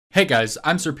Hey guys,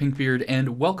 I'm Sir Pinkbeard,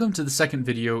 and welcome to the second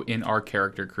video in our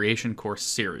character creation course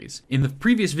series. In the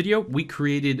previous video, we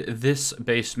created this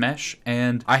base mesh,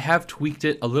 and I have tweaked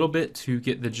it a little bit to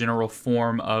get the general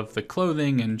form of the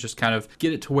clothing and just kind of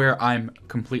get it to where I'm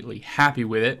completely happy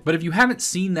with it. But if you haven't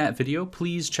seen that video,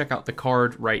 please check out the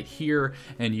card right here,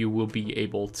 and you will be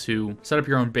able to set up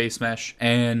your own base mesh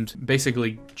and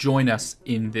basically join us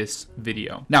in this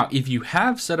video. Now, if you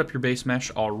have set up your base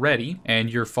mesh already, and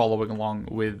you're following along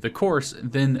with the course,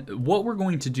 then what we're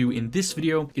going to do in this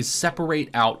video is separate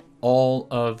out all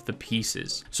of the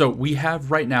pieces. So we have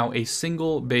right now a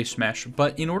single base mesh,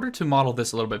 but in order to model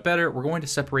this a little bit better, we're going to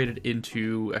separate it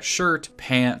into a shirt,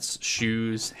 pants,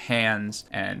 shoes, hands,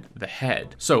 and the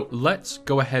head. So let's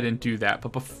go ahead and do that.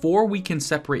 But before we can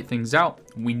separate things out,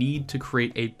 we need to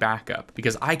create a backup,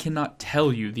 because I cannot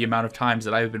tell you the amount of times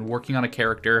that I've been working on a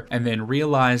character and then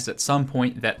realized at some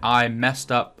point that I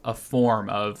messed up a form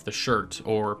of the shirt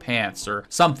or pants or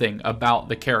something about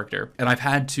the character, and I've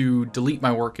had to delete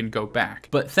my work and go back.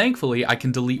 But thankfully, I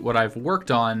can delete what I've worked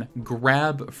on,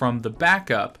 grab from the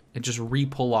backup, and just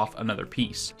re-pull off another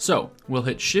piece. So we'll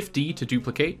hit Shift D to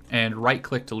duplicate and right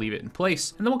click to leave it in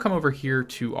place. And then we'll come over here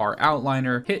to our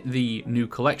outliner, hit the new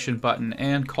collection button,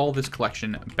 and call this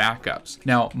collection backups.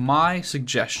 Now, my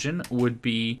suggestion would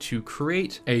be to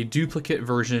create a duplicate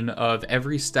version of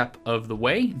every step of the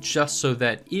way, just so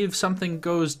that if something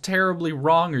goes terribly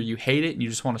wrong or you hate it and you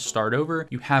just want to start over,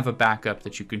 you have a backup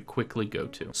that you can quickly go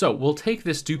to. So we'll take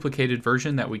this duplicated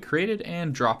version that we created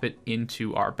and drop it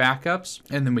into our backups,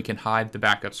 and then we can hide the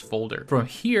backups folder. From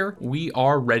here, we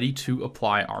are ready to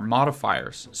apply our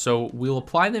modifiers. So we'll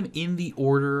apply them in the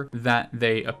order that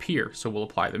they appear. So we'll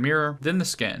apply the mirror, then the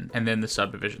skin, and then the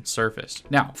subdivision surface.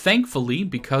 Now, thankfully,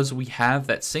 because we have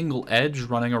that single edge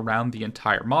running around the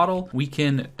entire model, we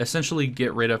can essentially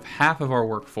get rid of half of our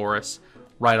work for us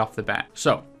right off the bat.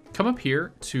 So come up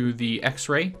here to the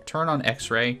X-ray, turn on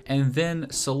X-ray, and then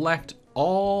select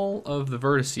all of the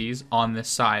vertices on this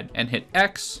side and hit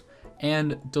X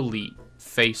and delete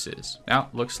faces. Now,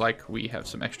 looks like we have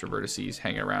some extra vertices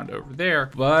hanging around over there,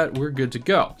 but we're good to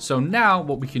go. So now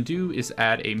what we can do is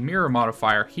add a mirror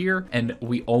modifier here, and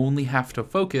we only have to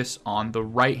focus on the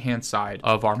right-hand side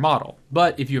of our model.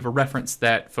 But if you have a reference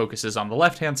that focuses on the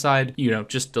left-hand side,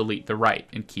 just delete the right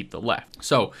and keep the left.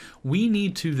 So we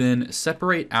need to then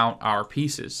separate out our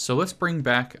pieces. So let's bring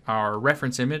back our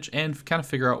reference image and kind of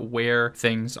figure out where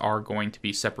things are going to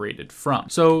be separated from.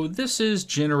 So this is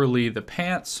generally the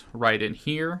pants right in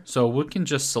here. So we can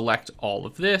just select all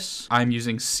of this. I'm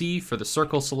using C for the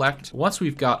circle select. Once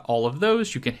we've got all of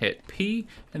those, you can hit P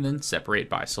and then separate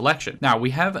by selection. Now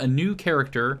we have a new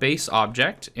character base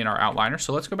object in our outliner.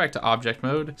 So let's go back to object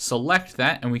mode, select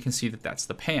that, and we can see that that's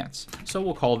the pants. So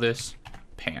we'll call this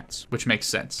pants, which makes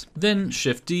sense. Then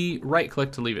Shift D, right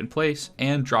click to leave in place,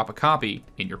 and drop a copy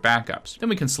in your backups. Then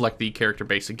we can select the character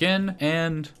base again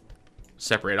and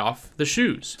separate off the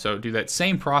shoes. So do that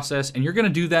same process, and you're gonna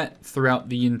do that throughout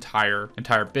the entire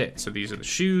bit. So these are the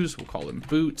shoes, we'll call them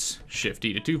boots. Shift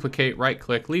D to duplicate, right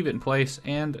click, leave it in place,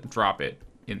 and drop it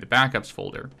in the backups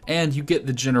folder. And you get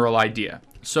the general idea.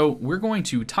 So we're going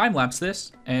to time lapse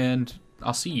this, and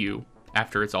I'll see you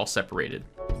after it's all separated.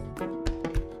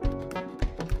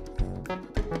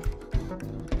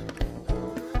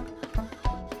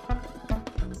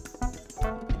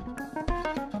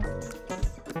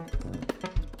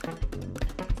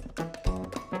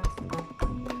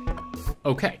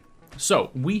 Okay,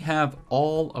 so we have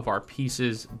all of our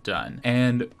pieces done,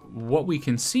 and what we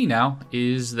can see now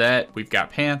is that we've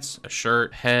got pants, a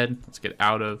shirt, head. Let's get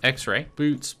out of X-ray,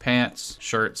 boots, pants,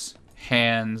 shirts,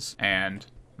 hands, and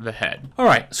the head. All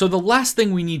right, so the last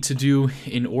thing we need to do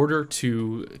in order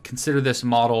to consider this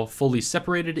model fully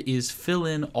separated is fill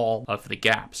in all of the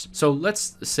gaps. So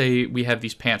let's say we have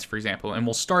these pants, for example, and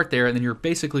we'll start there, and then you're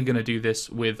basically gonna do this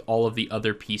with all of the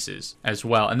other pieces as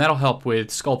well. And that'll help with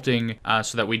sculpting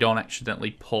so that we don't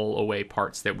accidentally pull away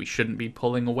parts that we shouldn't be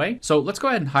pulling away. So let's go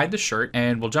ahead and hide the shirt,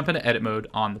 and we'll jump into edit mode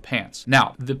on the pants.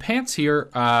 Now, the pants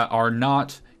here are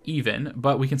not even,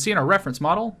 but we can see in our reference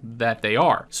model that they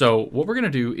are. So what we're going to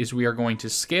do is we are going to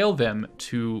scale them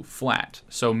to flat.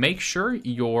 So make sure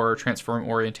your transform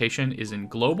orientation is in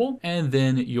global, and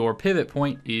then your pivot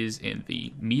point is in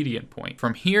the median point.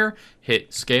 From here,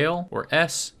 hit scale or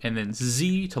S, and then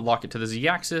Z to lock it to the Z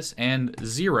axis, and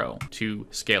 0 to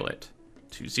scale it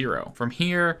to 0. From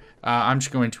here, I'm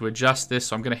just going to adjust this.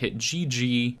 So I'm going to hit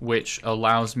GG, which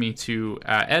allows me to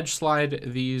edge slide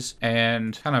these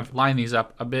and kind of line these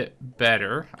up a bit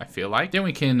better, I feel like. Then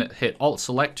we can hit Alt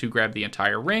Select to grab the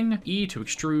entire ring, E to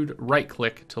extrude, right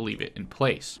click to leave it in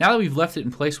place. Now that we've left it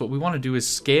in place, what we want to do is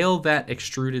scale that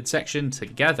extruded section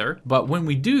together. But when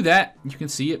we do that, you can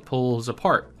see it pulls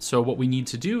apart. So what we need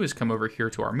to do is come over here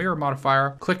to our mirror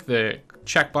modifier, click the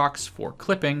checkbox for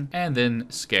clipping, and then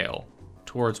scale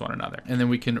towards one another. And then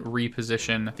we can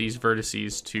reposition these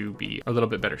vertices to be a little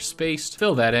bit better spaced,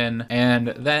 fill that in, and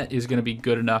that is going to be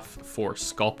good enough for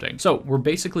sculpting. So we're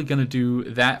basically going to do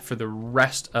that for the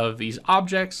rest of these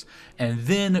objects, and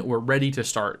then we're ready to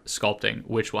start sculpting,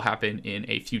 which will happen in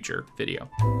a future video.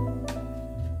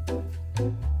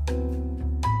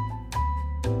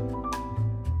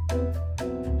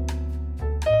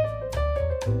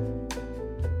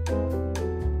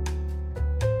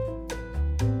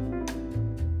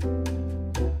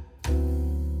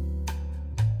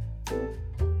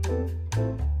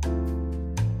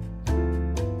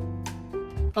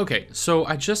 Okay, so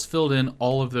I just filled in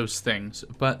all of those things,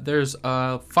 but there's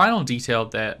a final detail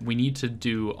that we need to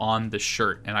do on the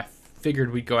shirt, and I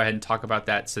figured we'd go ahead and talk about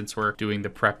that since we're doing the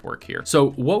prep work here.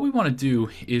 So what we want to do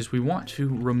is we want to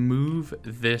remove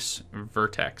this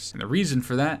vertex. And the reason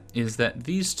for that is that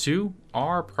these two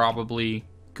are probably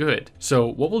good. So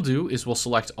what we'll do is we'll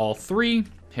select all three,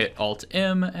 hit Alt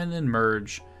M, and then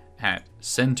merge at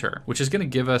center, which is going to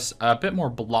give us a bit more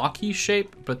blocky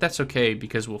shape, but that's okay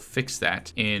because we'll fix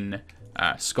that in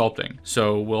sculpting.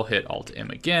 So we'll hit Alt M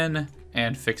again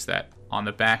and fix that on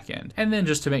the back end. And then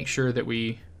just to make sure that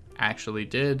we actually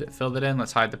did fill that in,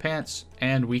 let's hide the pants,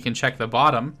 and we can check the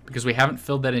bottom because we haven't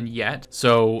filled that in yet.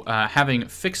 So having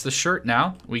fixed the shirt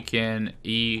now, we can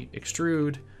E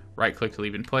extrude, right click to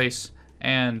leave in place,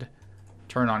 and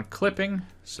turn on clipping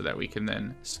so that we can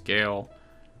then scale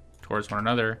towards one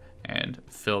another and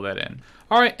fill that in.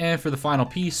 All right, and for the final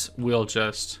piece, we'll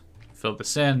just fill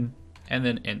this in and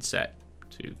then inset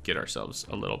to get ourselves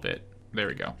a little bit. There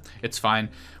we go. It's fine.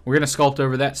 We're gonna sculpt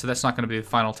over that, so that's not gonna be the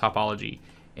final topology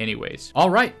anyways.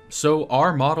 All right, so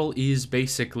our model is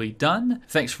basically done.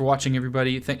 Thanks for watching,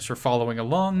 everybody. Thanks for following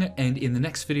along, and in the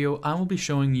next video, I will be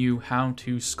showing you how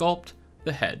to sculpt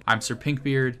the head. I'm Sir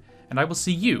Pinkbeard, and I will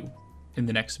see you in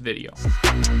the next video.